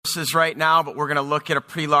verses right now, but we're going to look at a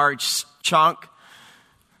pretty large chunk.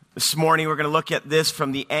 This morning, we're going to look at this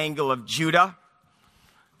from the angle of Judah.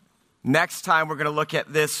 Next time, we're going to look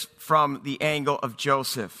at this from the angle of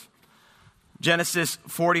Joseph. Genesis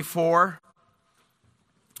 44,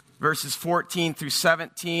 verses 14 through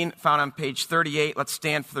 17, found on page 38. Let's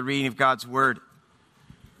stand for the reading of God's word.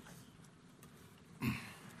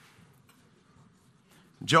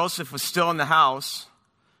 Joseph was still in the house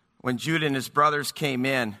when Judah and his brothers came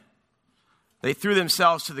in. They threw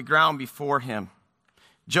themselves to the ground before him.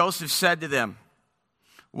 Joseph said to them,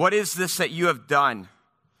 "What is this that you have done?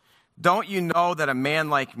 Don't you know that a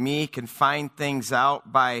man like me can find things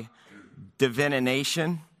out by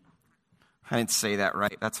divination?" I didn't say that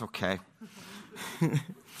right. That's okay.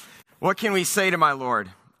 "What can we say to my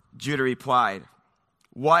lord?" Judah replied.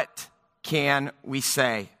 "What can we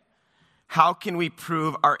say? How can we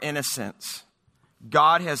prove our innocence?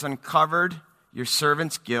 God has uncovered your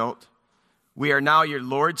servant's guilt. We are now your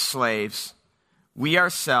Lord's slaves, we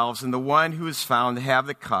ourselves, and the one who is found to have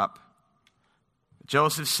the cup."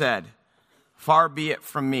 Joseph said, "Far be it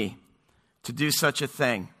from me to do such a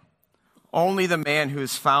thing. Only the man who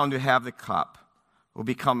is found to have the cup will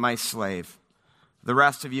become my slave. The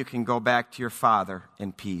rest of you can go back to your father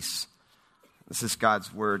in peace." This is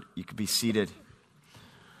God's word. You can be seated.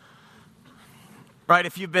 Right,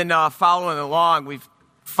 if you've been following along, we've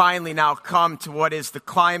finally now come to what is the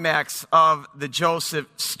climax of the Joseph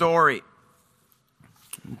story.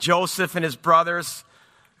 Joseph and his brothers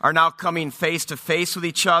are now coming face to face with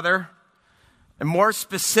each other. And more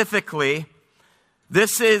specifically,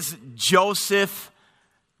 this is Joseph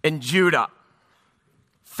and Judah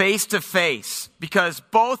face to face, because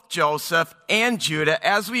both Joseph and Judah,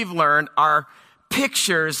 as we've learned, are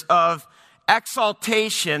pictures of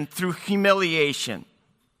exaltation through humiliation.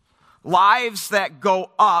 Lives that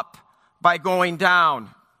go up by going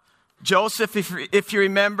down. Joseph, if you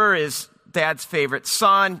remember, is dad's favorite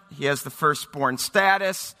son. He has the firstborn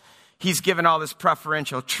status. He's given all this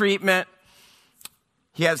preferential treatment.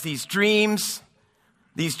 He has these dreams.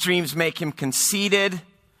 These dreams make him conceited,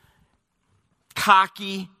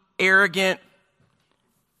 cocky, arrogant.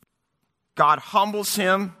 God humbles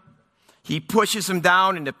him. He pushes him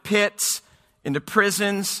down into pits, into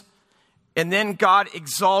prisons, and then God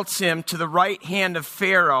exalts him to the right hand of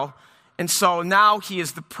Pharaoh, and so now he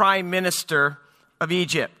is the prime minister of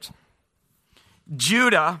Egypt.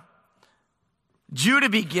 Judah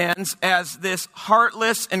begins as this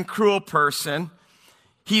heartless and cruel person.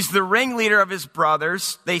 He's the ringleader of his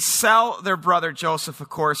brothers. They sell their brother Joseph, of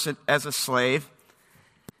course, as a slave.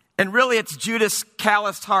 And really, it's Judah's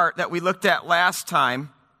calloused heart that we looked at last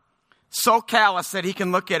time. So callous that he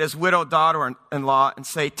can look at his widowed daughter-in-law and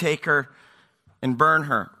say, "Take her and burn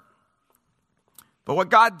her." But what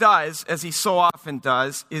God does, as he so often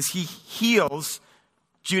does, is he heals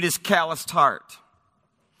Judah's calloused heart.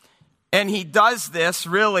 And he does this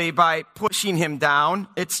really by pushing him down.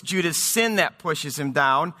 It's Judah's sin that pushes him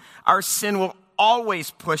down. Our sin will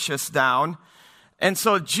always push us down. And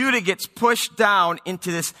so Judah gets pushed down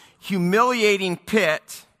into this humiliating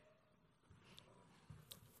pit.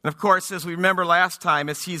 And of course, as we remember last time,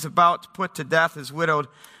 as he's about to put to death his widowed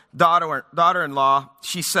daughter-in-law,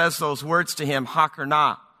 she says those words to him,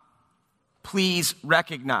 "Hakarna, please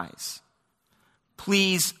recognize.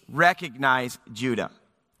 Please recognize Judah,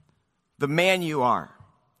 the man you are,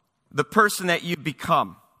 the person that you've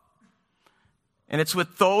become." And it's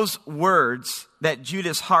with those words that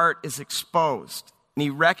Judah's heart is exposed, and he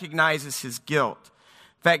recognizes his guilt.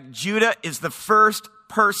 In fact, Judah is the first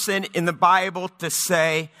person in the Bible to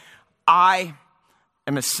say, "I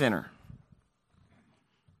am a sinner."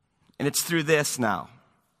 And it's through this now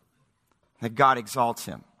that God exalts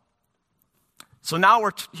him. So now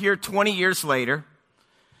we're here 20 years later.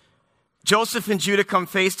 Joseph and Judah come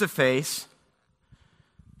face to face.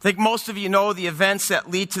 I think most of you know the events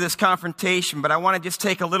that lead to this confrontation, but I want to just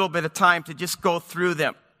take a little bit of time to just go through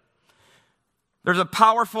them. There's a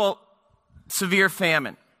powerful, severe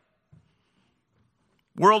famine.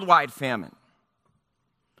 Worldwide famine.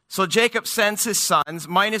 So Jacob sends his sons,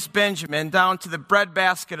 minus Benjamin, down to the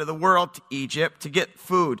breadbasket of the world to Egypt to get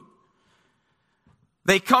food.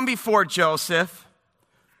 They come before Joseph,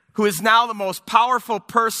 who is now the most powerful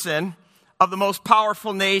person of the most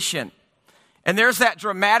powerful nation. And there's that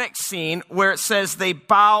dramatic scene where it says they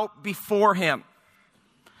bow before him.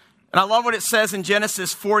 And I love what it says in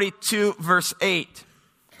Genesis 42, verse 8.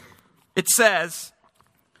 It says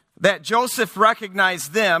that Joseph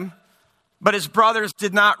recognized them, but his brothers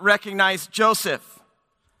did not recognize Joseph.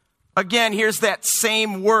 Again, here's that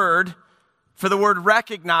same word for the word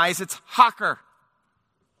recognize. It's hakar.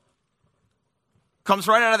 Comes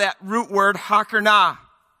right out of that root word, hakarnah.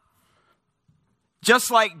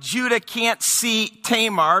 Just like Judah can't see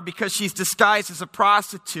Tamar because she's disguised as a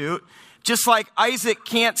prostitute, just like Isaac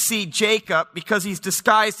can't see Jacob because he's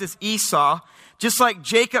disguised as Esau, just like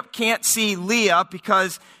Jacob can't see Leah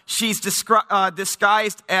because she's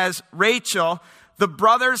disguised as Rachel, the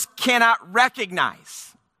brothers cannot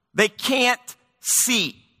recognize. They can't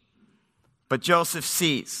see. But Joseph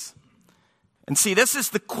sees. And see, this is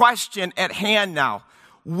the question at hand now.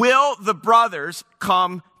 Will the brothers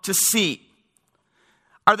come to see?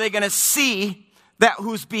 Are they going to see that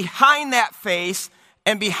who's behind that face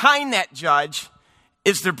and behind that judge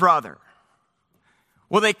is their brother?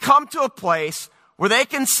 Will they come to a place where they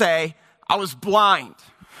can say, I was blind,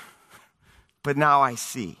 but now I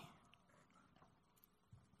see?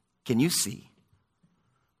 Can you see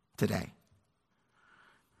today?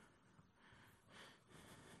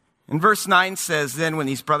 And verse 9 says, then when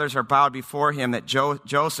these brothers are bowed before him, that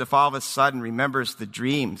Joseph all of a sudden remembers the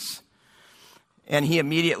dreams. And he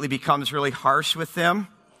immediately becomes really harsh with them.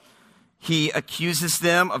 He accuses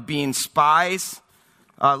them of being spies.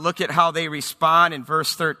 Look at how they respond in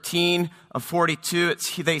verse 13 of 42.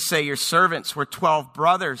 They say, your servants were 12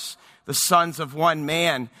 brothers, the sons of one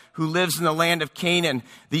man who lives in the land of Canaan.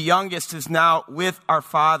 The youngest is now with our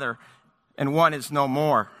father, and one is no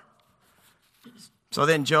more. So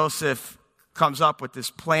then Joseph comes up with this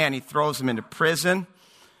plan. He throws them into prison.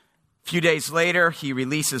 A few days later, he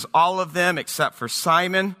releases all of them except for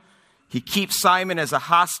Simon. He keeps Simon as a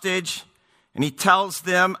hostage, and he tells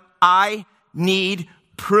them, I need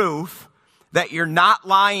proof that you're not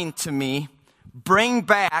lying to me. Bring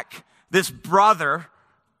back this brother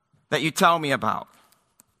that you tell me about.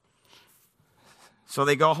 So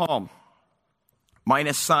they go home,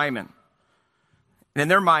 minus Simon. And in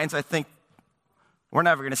their minds, I think, we're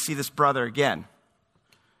never going to see this brother again.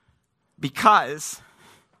 Because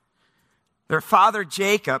their father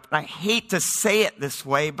Jacob, and I hate to say it this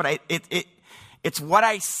way, but it's what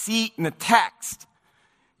I see in the text.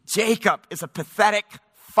 Jacob is a pathetic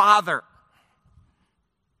father.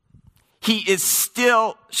 He is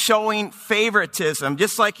still showing favoritism,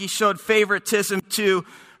 just like he showed favoritism to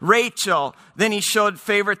Rachel. Then he showed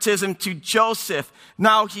favoritism to Joseph.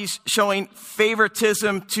 Now he's showing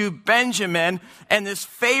favoritism to Benjamin. And this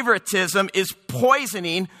favoritism is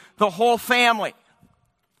poisoning the whole family.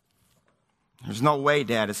 There's no way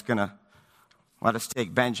Dad is going to let us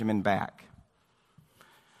take Benjamin back.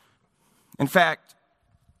 In fact,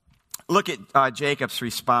 look at Jacob's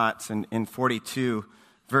response in 42,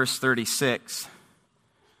 verse 36.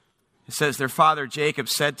 It says, their father Jacob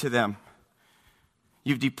said to them,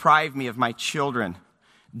 you've deprived me of my children.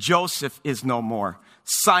 Joseph is no more.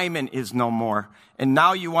 Simon is no more. And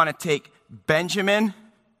now you want to take Benjamin?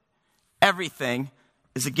 Everything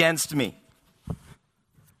is against me. I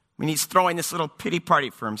mean, he's throwing this little pity party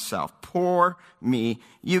for himself. Poor me.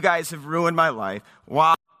 You guys have ruined my life.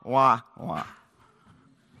 Wah, wah, wah.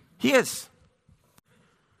 He is.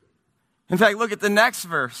 In fact, look at the next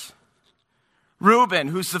verse. Reuben,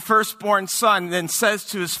 who's the firstborn son, then says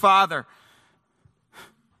to his father,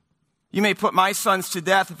 you may put my sons to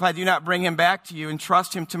death if I do not bring him back to you and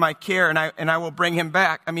trust him to my care, and I will bring him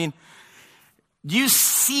back. I mean, you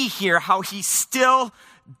see here how he's still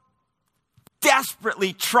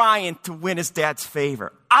desperately trying to win his dad's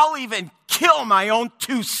favor. I'll even kill my own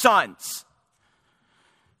 2 sons.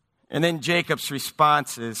 And then Jacob's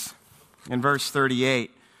response is, in verse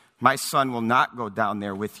 38, my son will not go down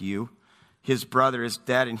there with you. His brother is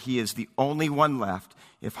dead, and he is the only one left.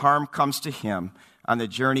 If harm comes to him on the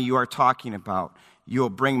journey you are talking about, you will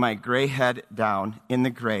bring my gray head down in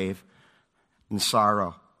the grave in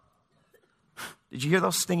sorrow. Did you hear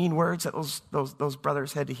those stinging words that those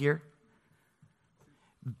brothers had to hear?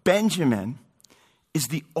 Benjamin is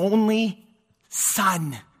the only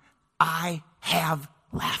son I have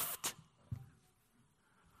left.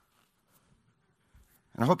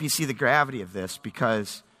 And I hope you see the gravity of this,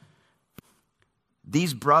 because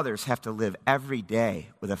these brothers have to live every day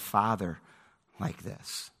with a father like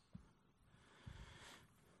this.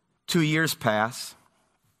 2 years pass.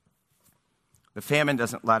 The famine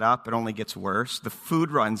doesn't let up. It only gets worse. The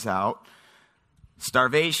food runs out.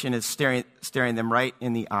 Starvation is staring them right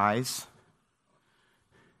in the eyes.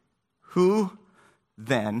 Who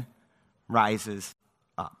then rises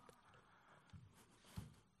up?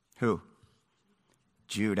 Who?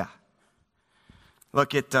 Judah.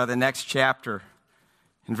 Look at the next chapter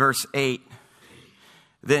in verse 8.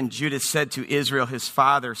 Then Judah said to Israel, his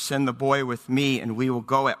father, send the boy with me, and we will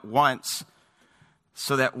go at once,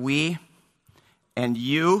 so that we and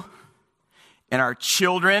you and our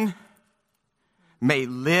children may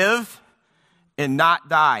live and not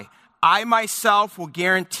die. I myself will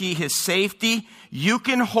guarantee his safety. You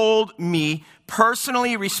can hold me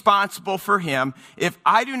personally responsible for him. If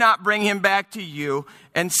I do not bring him back to you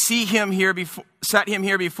and set him here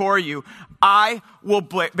before you, I will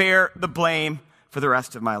bear the blame for the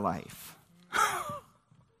rest of my life.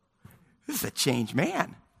 This is a changed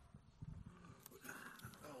man.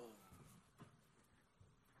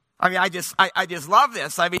 I mean, I just love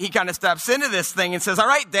this. I mean, he kind of steps into this thing and says, all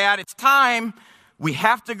right, Dad, it's time. We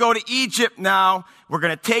have to go to Egypt now. We're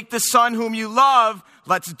going to take the son whom you love.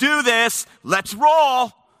 Let's do this. Let's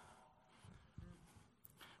roll.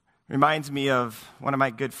 Reminds me of one of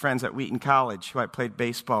my good friends at Wheaton College who I played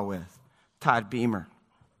baseball with, Todd Beamer,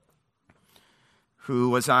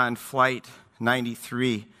 who was on Flight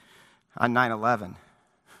 93 on 9/11.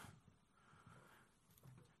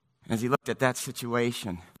 As he looked at that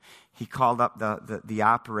situation, he called up the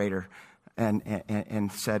operator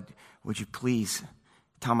and said, would you please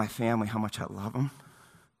tell my family how much I love them?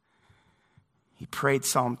 He prayed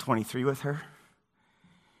Psalm 23 with her.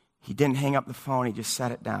 He didn't hang up the phone. He just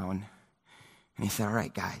set it down. And he said, all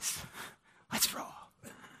right, guys, let's roll.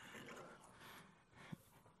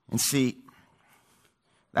 And see,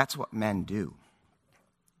 that's what men do.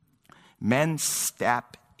 Men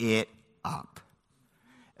step it up,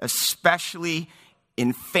 especially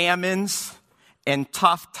in famines and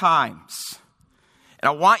tough times. And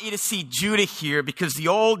I want you to see Judah here, because the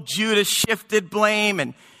old Judah shifted blame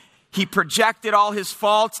and he projected all his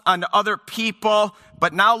faults onto other people.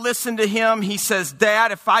 But now listen to him. He says,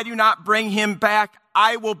 Dad, if I do not bring him back,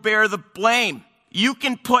 I will bear the blame. You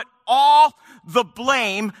can put all the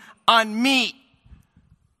blame on me.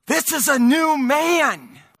 This is a new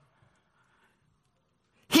man.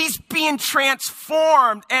 He's being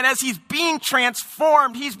transformed. And as he's being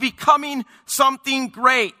transformed, he's becoming something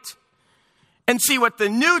great. And see, what the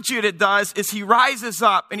new Judah does is he rises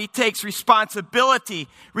up and he takes responsibility.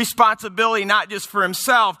 Responsibility not just for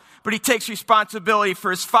himself, but he takes responsibility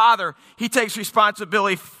for his father. He takes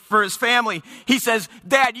responsibility for his family. He says,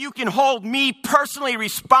 Dad, you can hold me personally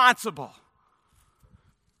responsible.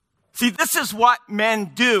 See, this is what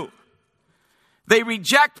men do. They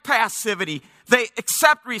reject passivity. They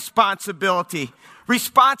accept responsibility.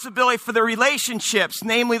 Responsibility for their relationships,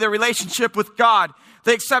 namely their relationship with God.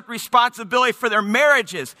 They accept responsibility for their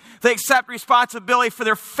marriages. They accept responsibility for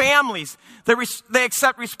their families. They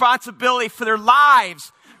accept responsibility for their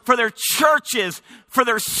lives, for their churches, for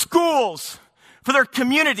their schools, for their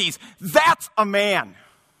communities. That's a man.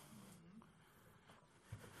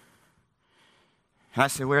 And I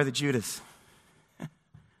say, where are the Judahs?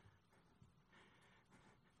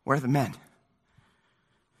 Where are the men?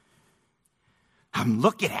 I'm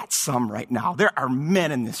looking at some right now. There are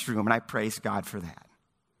men in this room, and I praise God for that.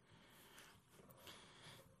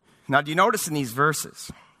 Now, do you notice in these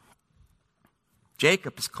verses,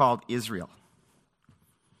 Jacob is called Israel.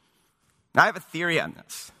 Now, I have a theory on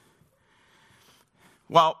this.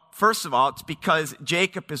 Well, first of all, it's because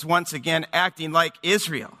Jacob is once again acting like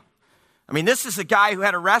Israel. I mean, this is a guy who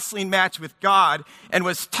had a wrestling match with God and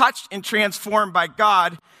was touched and transformed by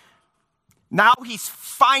God. Now he's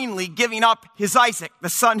finally giving up his Isaac, the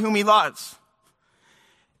son whom he loves.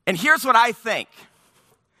 And here's what I think.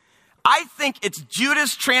 I think it's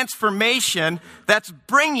Judah's transformation that's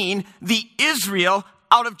bringing the Israel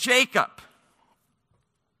out of Jacob.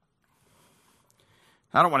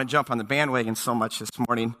 I don't want to jump on the bandwagon so much this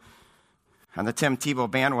morning, on the Tim Tebow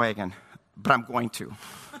bandwagon, but I'm going to.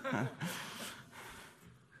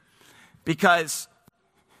 Because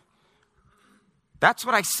that's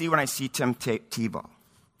what I see when I see Tim Tebow.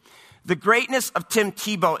 The greatness of Tim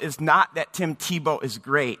Tebow is not that Tim Tebow is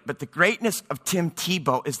great, but the greatness of Tim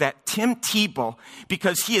Tebow is that Tim Tebow,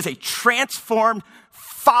 because he is a transformed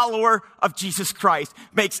follower of Jesus Christ,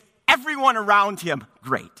 makes everyone around him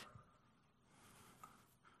great.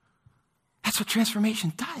 That's what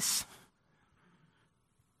transformation does.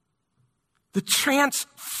 The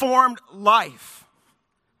transformed life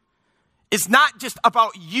is not just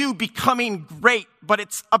about you becoming great, but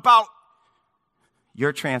it's about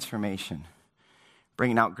your transformation,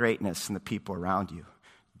 bringing out greatness in the people around you.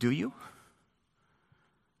 Do you?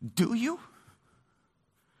 Do you?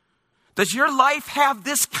 Does your life have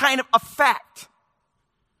this kind of effect?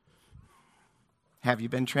 Have you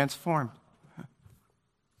been transformed?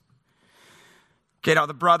 Okay, now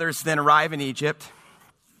the brothers then arrive in Egypt.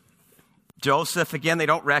 Joseph, again, they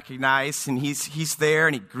don't recognize, and he's there,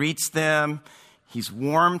 and he greets them. He's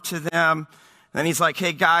warm to them. And then he's like,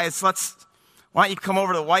 hey, guys, why don't you come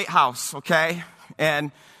over to the White House, okay?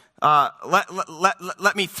 And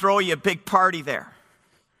let me throw you a big party there.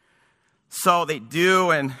 So they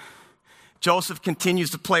do, and Joseph continues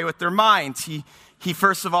to play with their minds. He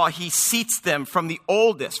first of all, he seats them from the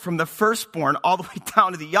oldest, from the firstborn, all the way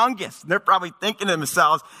down to the youngest. And they're probably thinking to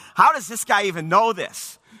themselves, how does this guy even know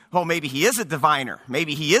this? Oh, maybe he is a diviner.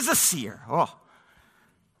 Maybe he is a seer. Oh.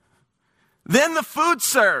 Then the food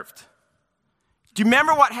served. Do you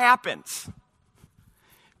remember what happens?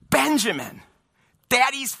 Benjamin,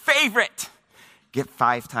 Daddy's favorite, get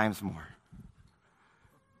 5 times more.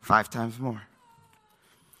 5 times more.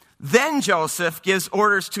 Then Joseph gives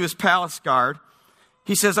orders to his palace guard.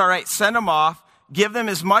 He says, all right, send them off. Give them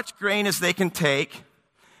as much grain as they can take.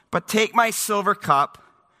 But take my silver cup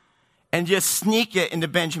and just sneak it into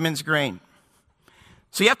Benjamin's grain.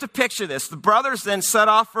 So you have to picture this. The brothers then set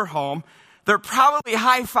off for home. They're probably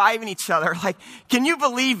high-fiving each other. Like, can you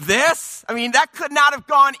believe this? I mean, that could not have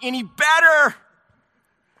gone any better.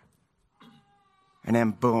 And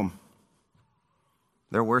then boom.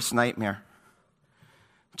 Their worst nightmare.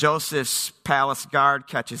 Joseph's palace guard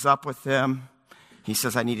catches up with him. He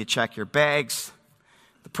says, I need to check your bags.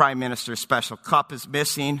 The prime minister's special cup is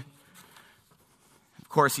missing. Of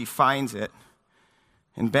course, he finds it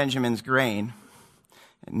in Benjamin's grain.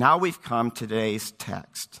 And now we've come to today's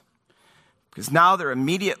text. Because now they're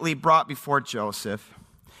immediately brought before Joseph.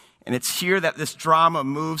 And it's here that this drama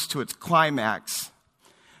moves to its climax.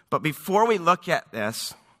 But before we look at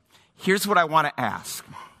this, here's what I want to ask.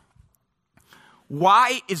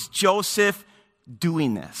 Why is Joseph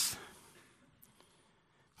doing this?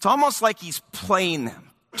 It's almost like he's playing them,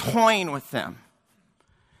 toying with them.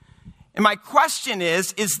 And my question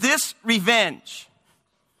is this revenge?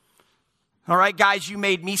 All right, guys, you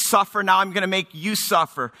made me suffer. Now I'm going to make you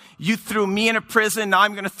suffer. You threw me into prison. Now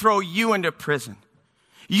I'm going to throw you into prison.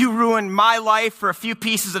 You ruined my life for a few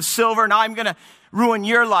pieces of silver. Now I'm going to ruin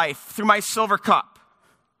your life through my silver cup.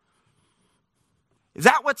 Is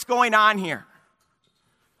that what's going on here?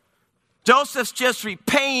 Joseph's just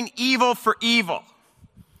repaying evil for evil.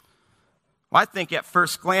 Well, I think at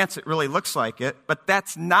first glance it really looks like it, but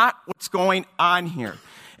that's not what's going on here.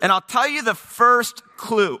 And I'll tell you the first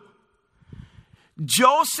clue.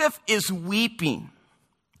 Joseph is weeping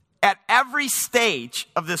at every stage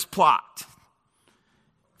of this plot.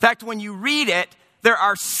 In fact, when you read it, there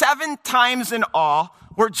are 7 times in all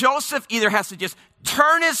where Joseph either has to just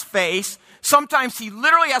turn his face, sometimes he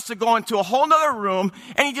literally has to go into a whole nother room,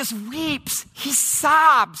 and he just weeps. He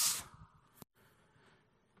sobs.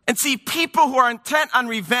 And see, people who are intent on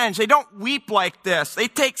revenge, they don't weep like this. They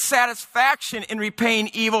take satisfaction in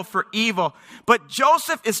repaying evil for evil. But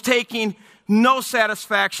Joseph is taking no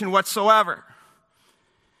satisfaction whatsoever.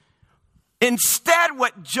 Instead,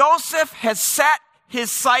 what Joseph has set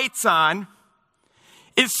his sights on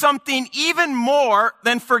is something even more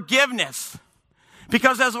than forgiveness.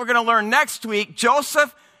 Because as we're going to learn next week,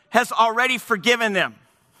 Joseph has already forgiven them.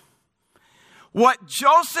 What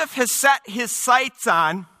Joseph has set his sights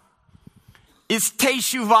on is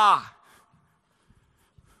teshuvah.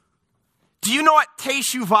 Do you know what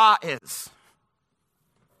teshuvah is?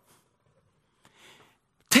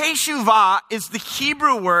 Teshuvah is the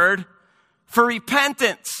Hebrew word for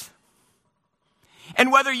repentance. And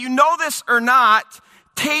whether you know this or not,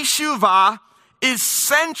 teshuvah is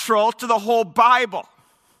central to the whole Bible.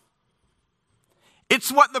 It's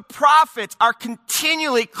what the prophets are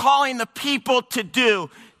continually calling the people to do.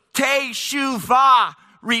 Teshuvah,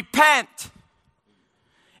 repent.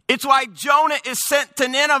 It's why Jonah is sent to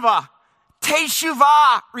Nineveh.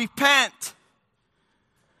 Teshuvah, repent.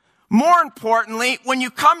 More importantly, when you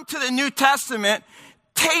come to the New Testament,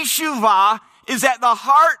 teshuvah is at the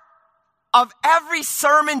heart of every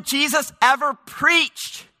sermon Jesus ever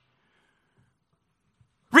preached.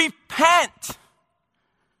 Repent.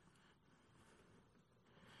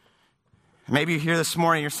 Maybe you're here this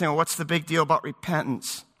morning, you're saying, well, what's the big deal about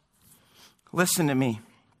repentance? Listen to me.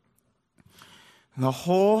 The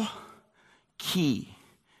whole key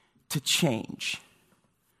to change,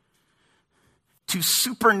 to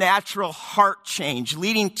supernatural heart change,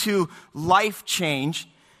 leading to life change,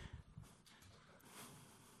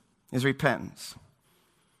 is repentance.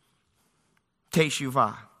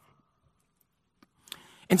 Teshuvah.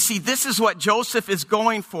 And see, this is what Joseph is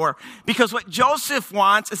going for. Because what Joseph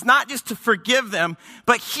wants is not just to forgive them,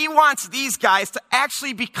 but he wants these guys to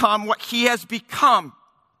actually become what he has become.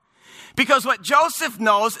 Because what Joseph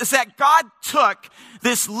knows is that God took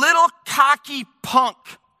this little cocky punk,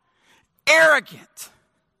 arrogant,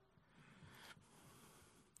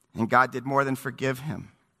 and God did more than forgive him,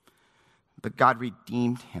 but God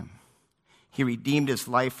redeemed him. He redeemed his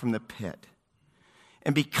life from the pit.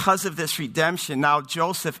 And because of this redemption, now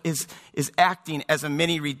Joseph is acting as a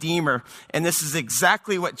mini redeemer. And this is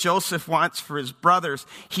exactly what Joseph wants for his brothers.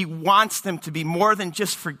 He wants them to be more than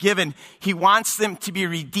just forgiven. He wants them to be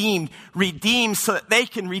redeemed so that they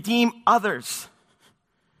can redeem others.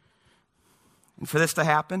 And for this to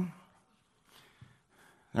happen,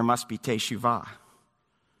 there must be teshuvah.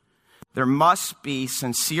 There must be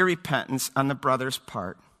sincere repentance on the brother's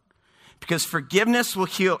part. Because forgiveness will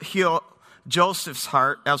heal Joseph's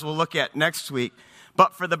heart, as we'll look at next week.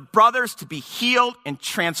 But for the brothers to be healed and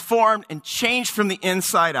transformed and changed from the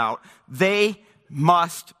inside out, they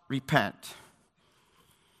must repent.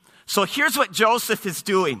 So here's what Joseph is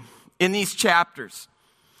doing in these chapters.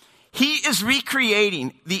 He is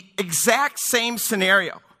recreating the exact same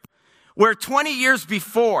scenario where 20 years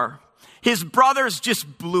before, his brothers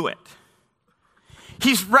just blew it.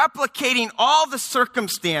 He's replicating all the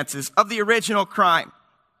circumstances of the original crime.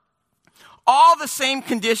 All the same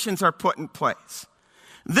conditions are put in place.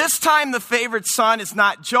 This time the favored son is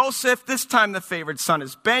not Joseph. This time the favored son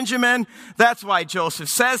is Benjamin. That's why Joseph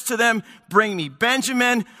says to them, bring me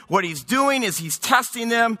Benjamin. What he's doing is he's testing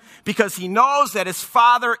them because he knows that his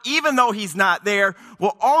father, even though he's not there,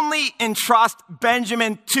 will only entrust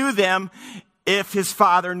Benjamin to them if his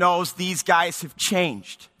father knows these guys have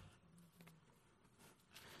changed.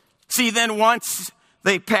 See, then once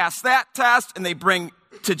they pass that test and they bring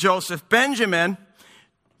to Joseph Benjamin,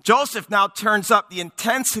 Joseph now turns up the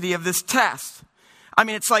intensity of this test. I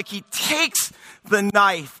mean, it's like he takes the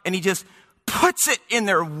knife and he just puts it in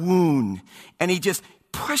their wound and he just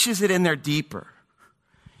pushes it in there deeper.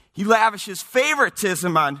 He lavishes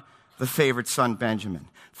favoritism on the favored son Benjamin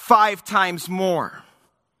 5 times more.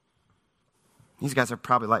 These guys are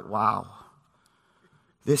probably like, wow,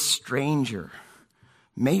 this stranger,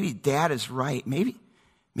 maybe dad is right. Maybe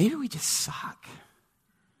we just suck.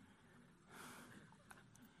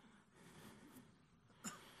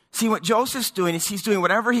 See, what Joseph's doing is he's doing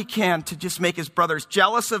whatever he can to just make his brothers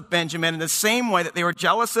jealous of Benjamin in the same way that they were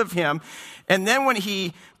jealous of him. And then when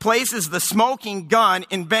he places the smoking gun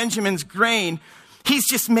in Benjamin's grain, he's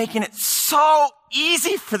just making it so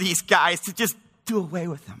easy for these guys to just do away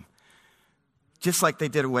with him. Just like they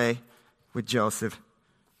did away with Joseph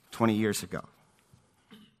 20 years ago.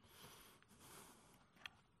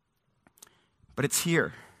 But it's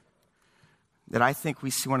here that I think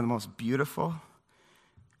we see one of the most beautiful,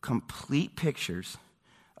 complete pictures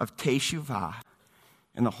of teshuvah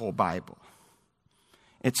in the whole Bible.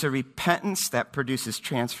 It's a repentance that produces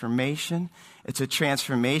transformation. It's a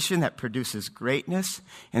transformation that produces greatness.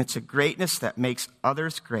 And it's a greatness that makes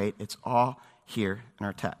others great. It's all here in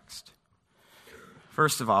our text.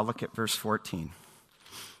 First of all, look at verse 14.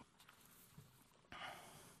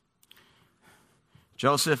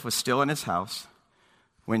 Joseph was still in his house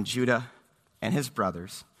when Judah and his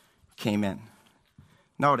brothers came in.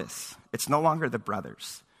 Notice, it's no longer the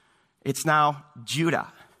brothers. It's now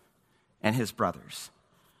Judah and his brothers.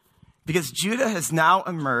 Because Judah has now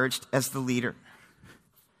emerged as the leader.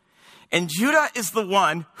 And Judah is the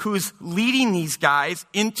one who's leading these guys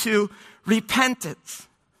into repentance.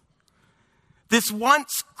 This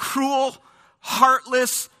once cruel,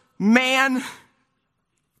 heartless man,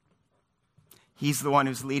 he's the one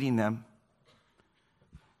who's leading them.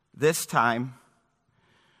 This time,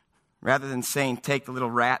 rather than saying, take the little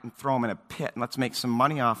rat and throw him in a pit and let's make some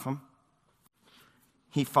money off him,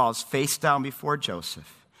 he falls face down before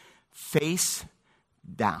Joseph. Face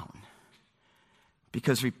down.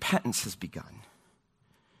 Because repentance has begun.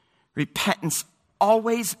 Repentance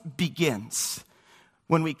always begins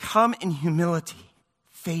when we come in humility,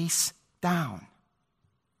 face down.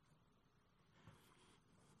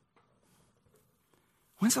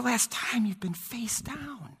 When's the last time you've been face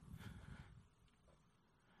down?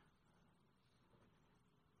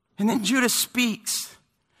 And then Judah speaks.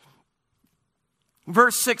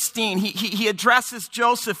 Verse 16, he addresses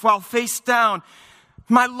Joseph while face down.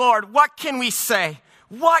 My Lord, what can we say?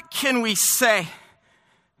 What can we say?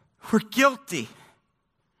 We're guilty.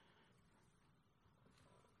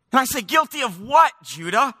 And I say, guilty of what,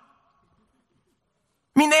 Judah?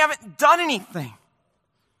 I mean, they haven't done anything.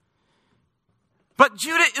 But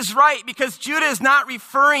Judah is right, because Judah is not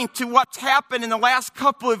referring to what's happened in the last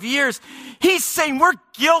couple of years. He's saying we're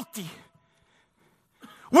guilty.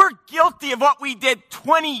 We're guilty of what we did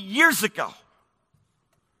 20 years ago.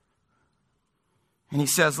 And he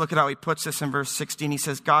says, look at how he puts this in verse 16. He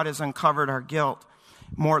says, God has uncovered our guilt.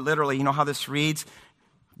 More literally, you know how this reads?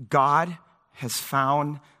 God has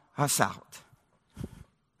found us out.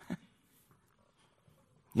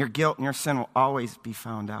 Your guilt and your sin will always be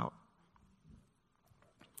found out.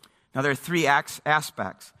 Now, there are 3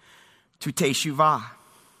 aspects to teshuvah.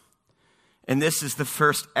 And this is the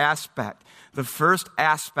first aspect. The first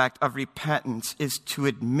aspect of repentance is to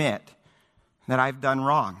admit that I've done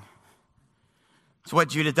wrong. So what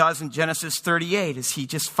Judah does in Genesis 38 is he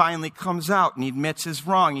just finally comes out and he admits his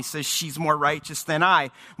wrong. He says, she's more righteous than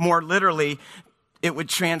I. More literally, it would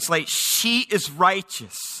translate, she is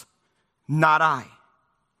righteous, not I.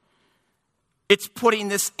 It's putting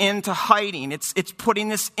this into hiding. It's putting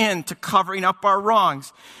this into covering up our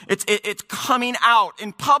wrongs. It's coming out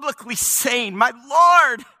and publicly saying, my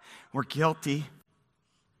Lord, we're guilty.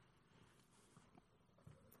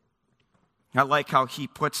 I like how he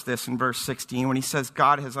puts this in verse 16 when he says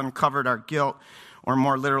God has uncovered our guilt, or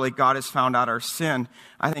more literally, God has found out our sin.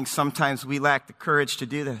 I think sometimes we lack the courage to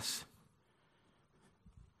do this.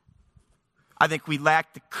 I think we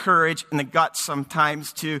lack the courage and the guts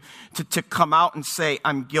sometimes to come out and say,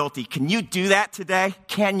 I'm guilty. Can you do that today?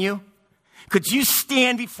 Can you? Could you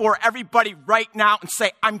stand before everybody right now and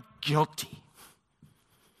say, I'm guilty?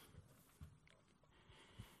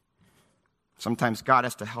 Sometimes God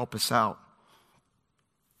has to help us out.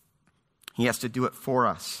 He has to do it for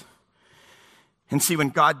us. And see, when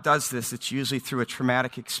God does this, it's usually through a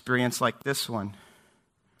traumatic experience like this one.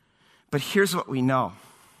 But here's what we know.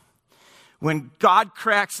 When God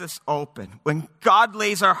cracks us open, when God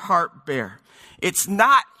lays our heart bare, it's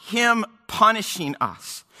not him punishing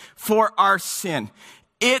us for our sin.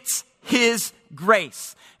 It's his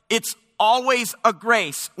grace. It's always a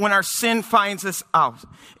grace when our sin finds us out.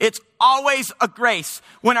 It's always a grace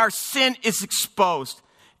when our sin is exposed.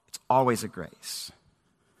 It's always a grace.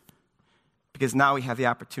 Because now we have the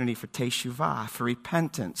opportunity for teshuvah, for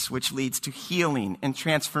repentance, which leads to healing and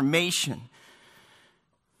transformation.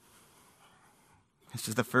 This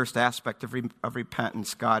is the first aspect of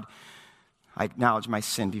repentance. God, I acknowledge my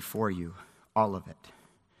sin before you, all of it.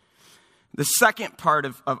 The second part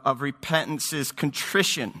of repentance is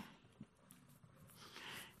contrition.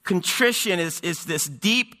 Contrition is this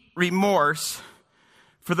deep remorse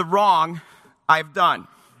for the wrong I've done.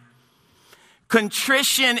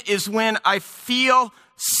 Contrition is when I feel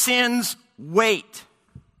sin's weight,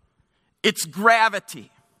 its gravity.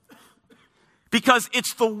 Because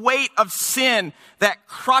it's the weight of sin that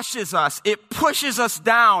crushes us. It pushes us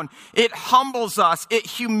down. It humbles us. It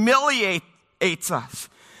humiliates us.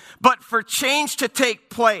 But for change to take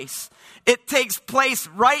place, it takes place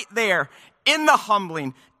right there in the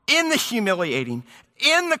humbling, in the humiliating,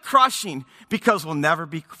 in the crushing, because we'll never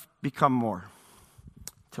become more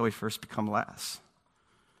until we first become less.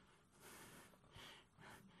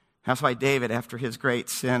 That's why David, after his great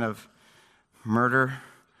sin of murder,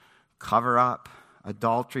 cover up,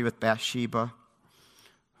 adultery with Bathsheba,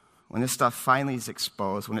 when this stuff finally is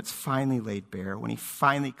exposed, when it's finally laid bare, when he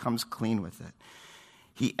finally comes clean with it,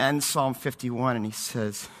 he ends Psalm 51 and he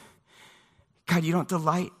says, God, you don't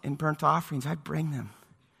delight in burnt offerings, I bring them.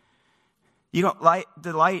 You don't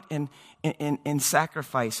delight in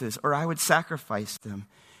sacrifices, or I would sacrifice them.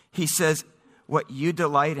 He says, what you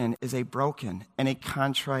delight in is a broken and a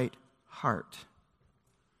contrite heart.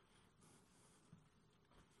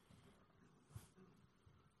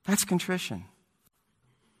 That's contrition.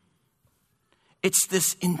 It's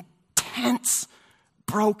this intense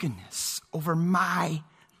brokenness over my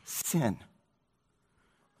sin.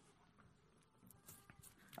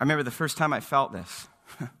 I remember the first time I felt this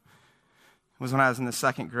was when I was in the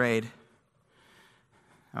second grade.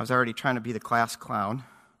 I was already trying to be the class clown.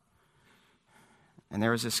 And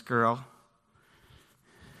there was this girl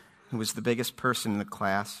who was the biggest person in the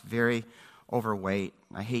class, very overweight.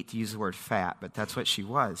 I hate to use the word fat, but that's what she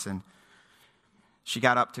was. And she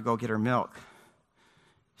got up to go get her milk.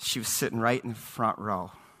 She was sitting right in the front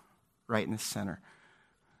row, right in the center.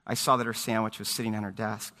 I saw that her sandwich was sitting on her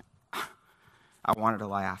desk. I wanted to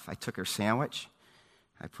laugh. I took her sandwich.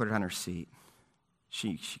 I put it on her seat.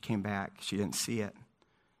 She came back. She didn't see it.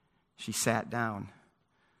 She sat down.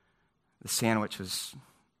 The sandwich was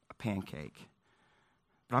a pancake.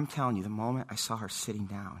 But I'm telling you, the moment I saw her sitting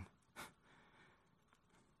down, I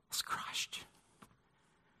was crushed.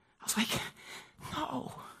 I was like,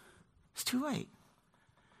 no, it's too late.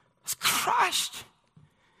 I was crushed.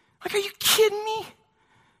 Like, are you kidding me?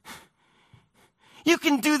 You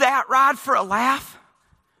can do that, Rod, for a laugh?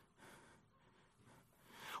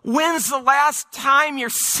 When's the last time your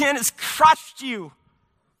sin has crushed you?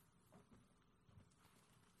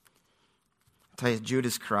 I'll tell you,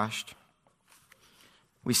 Judah's crushed.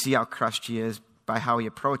 We see how crushed he is by how he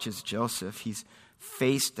approaches Joseph. He's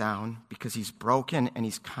face down because he's broken and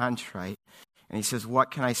he's contrite. And he says, what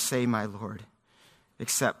can I say, my Lord,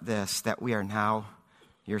 except this, that we are now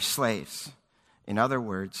your slaves? In other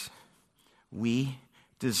words, we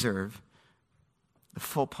deserve the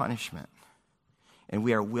full punishment, and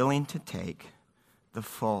we are willing to take the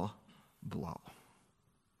full blow.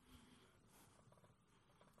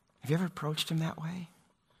 Have you ever approached him that way?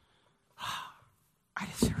 Oh, I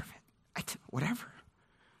deserve it. Whatever.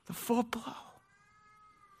 The full blow.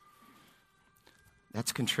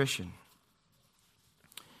 That's contrition.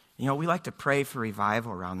 You know, we like to pray for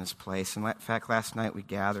revival around this place. And in fact, last night we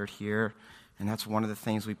gathered here, and that's one of the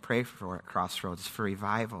things we pray for at Crossroads, is for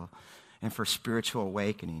revival and for spiritual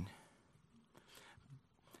awakening.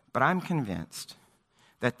 But I'm convinced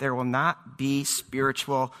that there will not be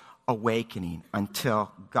spiritual awakening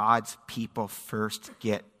until God's people first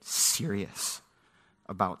get serious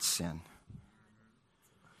about sin.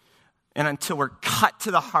 And until we're cut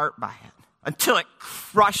to the heart by it, until it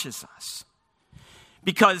crushes us.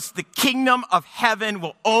 Because the kingdom of heaven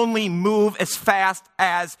will only move as fast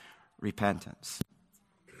as repentance.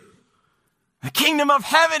 The kingdom of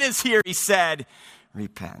heaven is here, he said.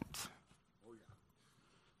 Repent.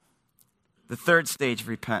 The third stage of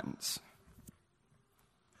repentance.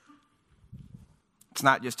 It's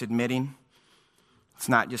not just admitting. It's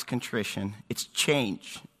not just contrition. It's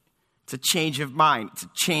change. It's a change of mind. It's a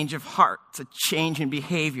change of heart. It's a change in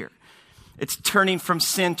behavior. It's turning from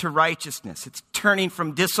sin to righteousness. It's turning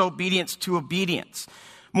from disobedience to obedience.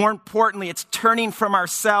 More importantly, it's turning from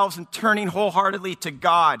ourselves and turning wholeheartedly to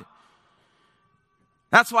God.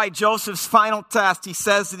 That's why Joseph's final test, he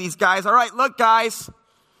says to these guys, all right, look, guys,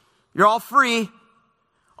 you're all free.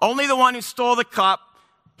 Only the one who stole the cup,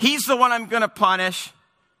 he's the one I'm going to punish.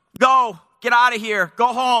 Go, get out of here, go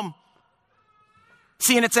home.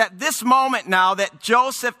 See, and it's at this moment now that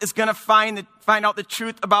Joseph is going to find out the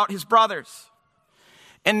truth about his brothers.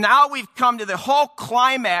 And now we've come to the whole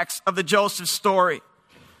climax of the Joseph story.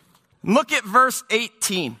 Look at verse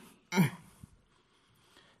 18.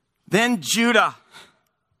 Then Judah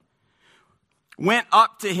went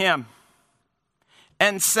up to him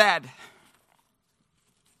and said,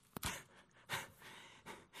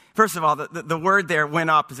 first of all, the word there, went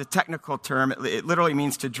up, is a technical term. It literally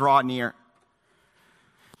means to draw near.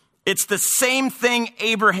 It's the same thing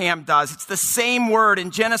Abraham does. It's the same word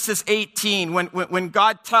in Genesis 18 when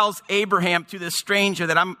God tells Abraham through this stranger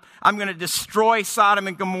that I'm going to destroy Sodom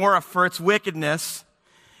and Gomorrah for its wickedness.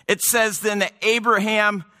 It says then that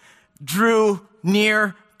Abraham drew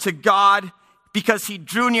near to God because he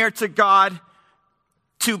drew near to God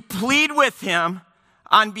to plead with him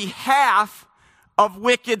on behalf of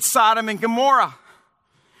wicked Sodom and Gomorrah.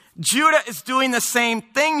 Judah is doing the same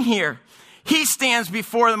thing here. He stands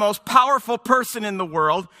before the most powerful person in the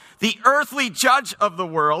world, the earthly judge of the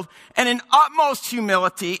world, and in utmost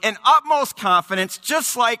humility and utmost confidence,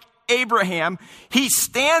 just like Abraham, he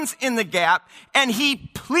stands in the gap and he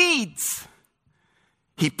pleads.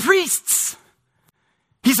 He priests.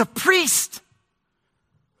 He's a priest.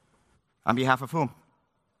 On behalf of whom?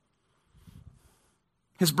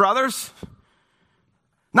 His brothers?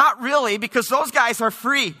 Not really, because those guys are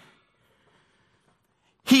free.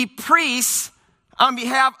 He priests on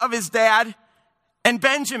behalf of his dad and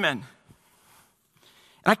Benjamin.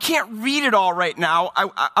 And I can't read it all right now.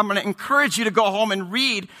 I'm going to encourage you to go home and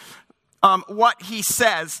read what he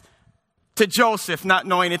says to Joseph, not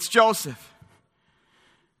knowing it's Joseph.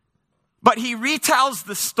 But he retells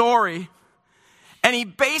the story, and he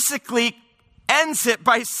basically ends it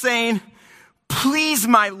by saying, please,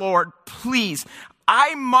 my Lord, please,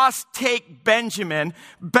 I must take Benjamin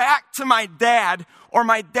back to my dad, or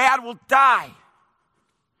my dad will die.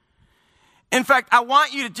 In fact, I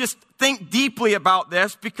want you to just think deeply about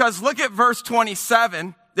this, because look at verse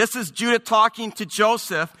 27. This is Judah talking to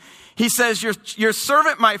Joseph. He says, your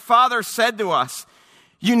servant, my father, said to us,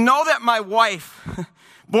 you know that my wife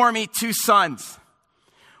bore me 2 sons.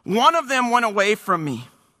 One of them went away from me.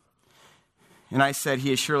 And I said,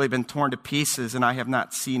 he has surely been torn to pieces, and I have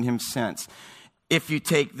not seen him since. If you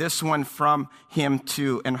take this one from him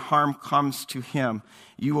too, and harm comes to him,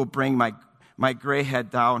 you will bring my gray head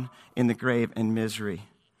down in the grave in misery.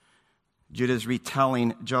 Judah's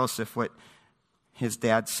retelling Joseph what his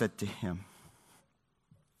dad said to him.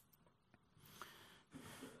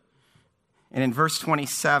 And in verse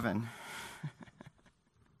 27,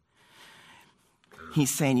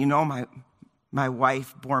 he's saying, you know, my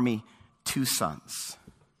wife bore me 2 sons.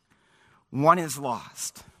 One is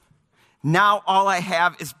lost. Now all I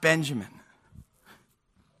have is Benjamin.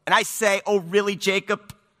 And I say, oh really,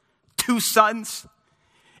 Jacob? 2 sons?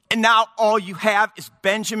 And now all you have is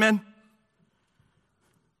Benjamin?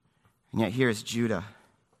 And yet here is Judah.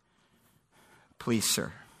 Please,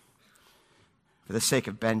 sir, for the sake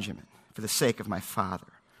of Benjamin, for the sake of my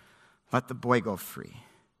father, let the boy go free.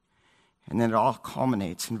 And then it all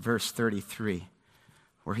culminates in verse 33.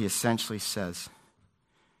 where he essentially says,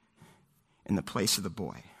 in the place of the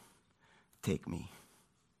boy, take me.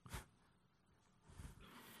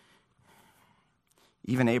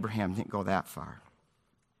 Even Abraham didn't go that far.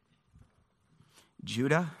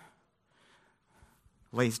 Judah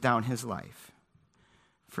lays down his life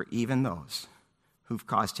for even those who've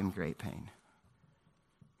caused him great pain.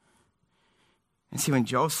 And see, when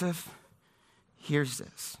Joseph hears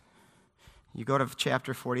this, you go to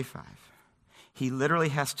chapter 45, he literally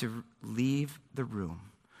has to leave the room,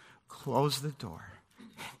 close the door,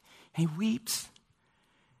 and he weeps.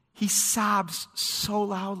 He sobs so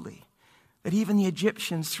loudly that even the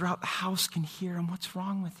Egyptians throughout the house can hear him. What's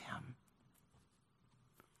wrong with him?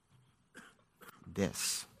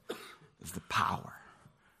 This is the power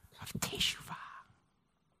of Teshuvah.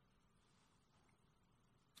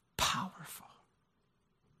 Powerful.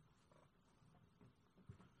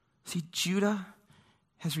 See, Judah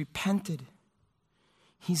has repented.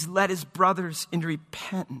 He's led his brothers into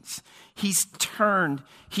repentance. He's turned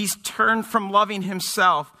from loving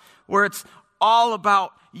himself, where it's all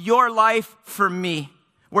about your life for me,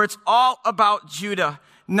 where it's all about Judah.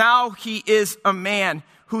 Now he is a man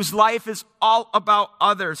whose life is all about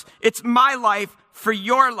others. It's my life for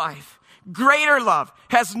your life. Greater love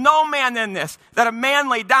has no man than this, that a man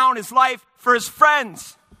lay down his life for his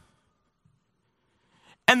friends.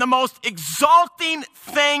 And the most exalting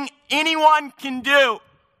thing anyone can do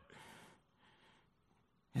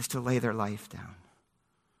is to lay their life down.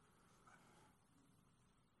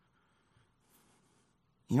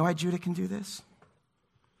 You know why Judah can do this?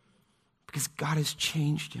 Because God has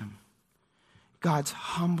changed him. God's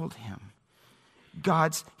humbled him.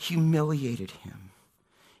 God's humiliated him.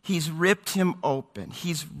 He's ripped him open.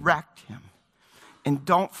 He's wrecked him. And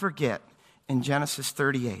don't forget, in Genesis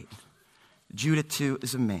 38, Judah too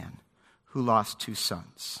is a man who lost 2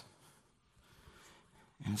 sons.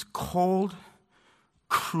 And his cold,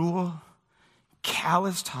 cruel,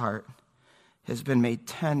 calloused heart has been made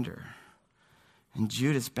tender. And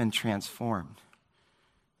Judah's been transformed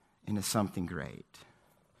into something great.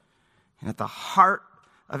 And at the heart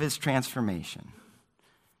of his transformation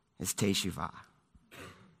is Teshuvah,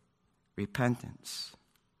 repentance.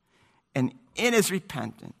 And in his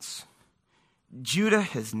repentance, Judah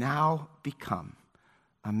has now become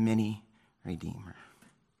a mini redeemer.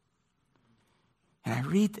 And I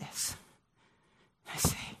read this, and I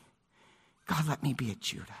say, God, let me be a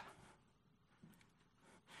Judah.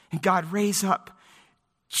 And God, raise up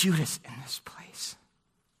Judas in this place.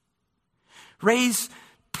 Raise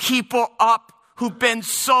people up who've been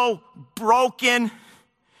so broken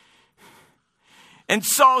and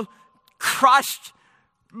so crushed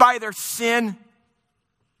by their sin,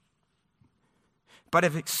 but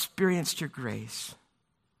have experienced your grace.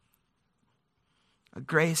 A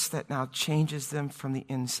grace that now changes them from the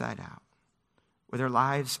inside out, where their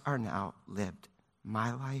lives are now lived.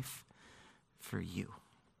 My life for you.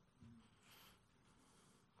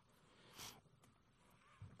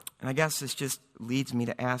 And I guess this just leads me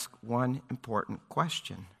to ask one important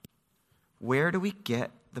question. Where do we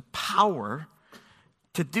get the power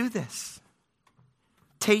to do this?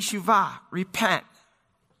 Teshuvah, repent.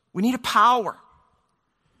 We need a power.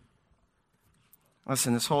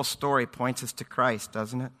 Listen, this whole story points us to Christ,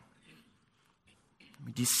 doesn't it?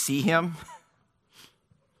 Do you see him?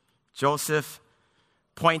 Joseph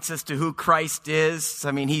points us to who Christ is.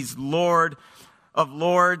 I mean, he's Lord of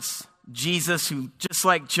Lords. Jesus, who, just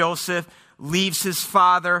like Joseph, leaves his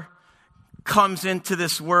father, comes into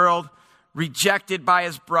this world, rejected by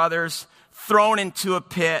his brothers, thrown into a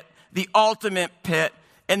pit, the ultimate pit,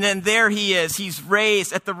 and then there he is. He's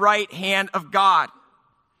raised at the right hand of God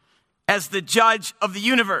as the judge of the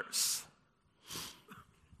universe.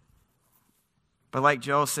 But like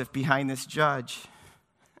Joseph behind this judge,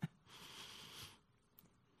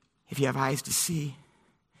 if you have eyes to see,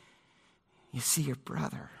 you see your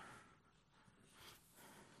brother.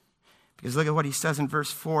 Because look at what he says in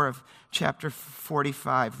verse 4 of chapter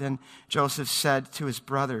 45. Then Joseph said to his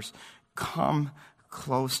brothers, "Come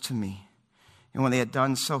close to me." And when they had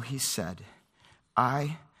done so, he said,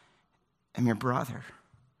 "I am your brother,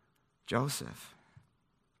 Joseph."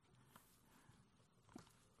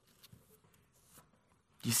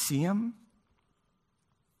 Do you see him?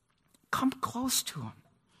 Come close to him.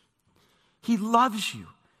 He loves you.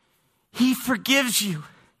 He forgives you.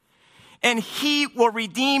 And he will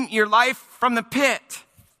redeem your life from the pit.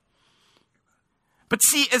 But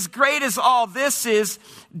see, as great as all this is,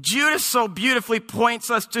 Judas so beautifully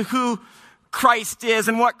points us to who Christ is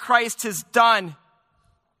and what Christ has done.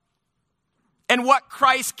 and what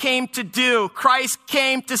Christ came to do. Christ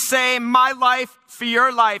came to say, my life for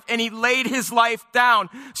your life. And he laid his life down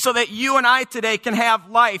so that you and I today can have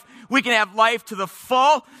life. We can have life to the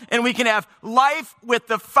full, and we can have life with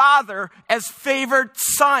the Father as favored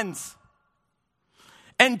sons.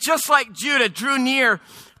 And just like Judah drew near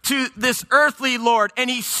to this earthly Lord, and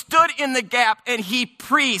he stood in the gap and he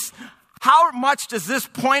preached, how much does this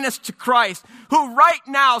point us to Christ, who right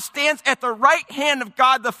now stands at the right hand of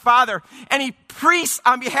God the Father, and he preaches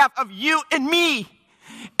on behalf of you and me.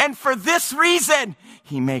 And for this reason,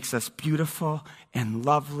 he makes us beautiful and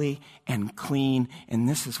lovely and clean. And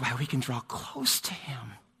this is why we can draw close to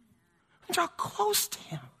him. We can draw close to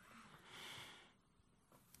him.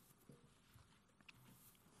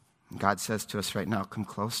 God says to us right now, come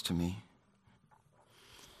close to me.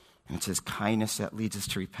 And it's his kindness that leads us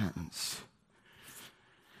to repentance.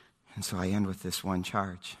 And so I end with this one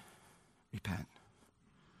charge. Repent.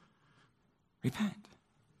 Repent.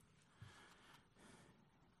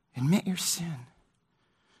 Admit your sin.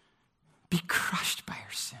 Be crushed by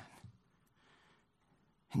your sin.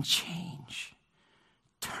 And change.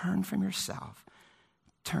 Turn from yourself.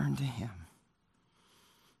 Turn to him.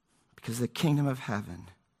 Because the kingdom of heaven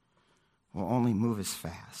will only move as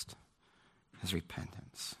fast as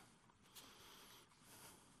repentance.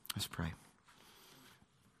 Let's pray.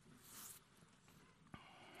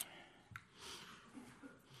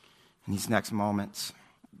 In these next moments,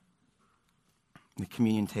 the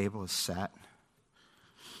communion table is set.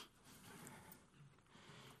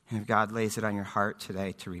 And if God lays it on your heart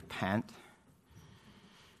today to repent,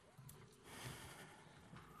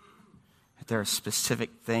 if there are specific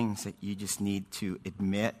things that you just need to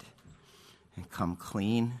admit and come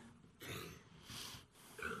clean,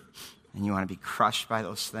 and you want to be crushed by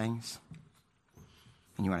those things,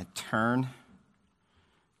 and you want to turn,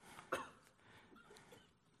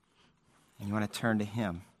 and you want to turn to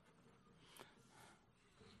him,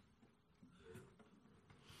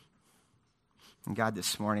 and God,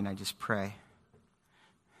 this morning I just pray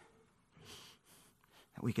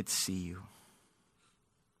that we could see you,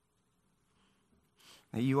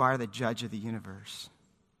 that you are the judge of the universe.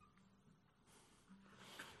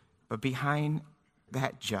 But behind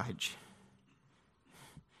that judge,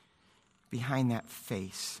 behind that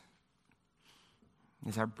face,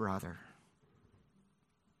 is our brother.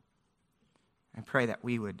 I pray that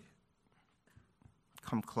we would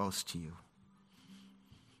come close to you.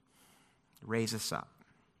 Raise us up.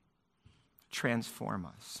 Transform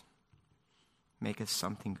us. Make us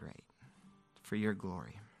something great for your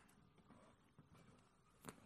glory.